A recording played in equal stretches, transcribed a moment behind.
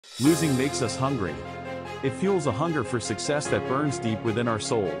Losing makes us hungry. It fuels a hunger for success that burns deep within our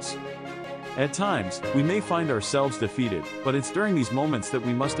souls. At times, we may find ourselves defeated, but it's during these moments that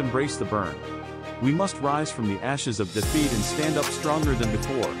we must embrace the burn. We must rise from the ashes of defeat and stand up stronger than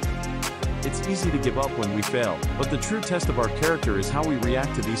before. It's easy to give up when we fail, but the true test of our character is how we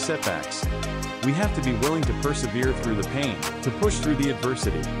react to these setbacks. We have to be willing to persevere through the pain, to push through the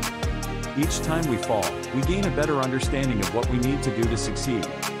adversity. Each time we fall, we gain a better understanding of what we need to do to succeed.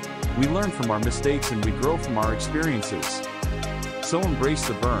 We learn from our mistakes and we grow from our experiences. So embrace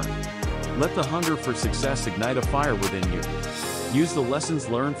the burn. Let the hunger for success ignite a fire within you. Use the lessons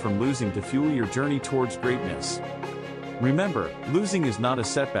learned from losing to fuel your journey towards greatness. Remember, losing is not a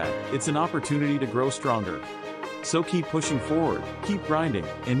setback, it's an opportunity to grow stronger. So keep pushing forward, keep grinding,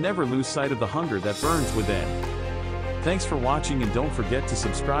 and never lose sight of the hunger that burns within. Thanks for watching, and don't forget to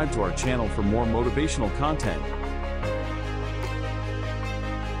subscribe to our channel for more motivational content.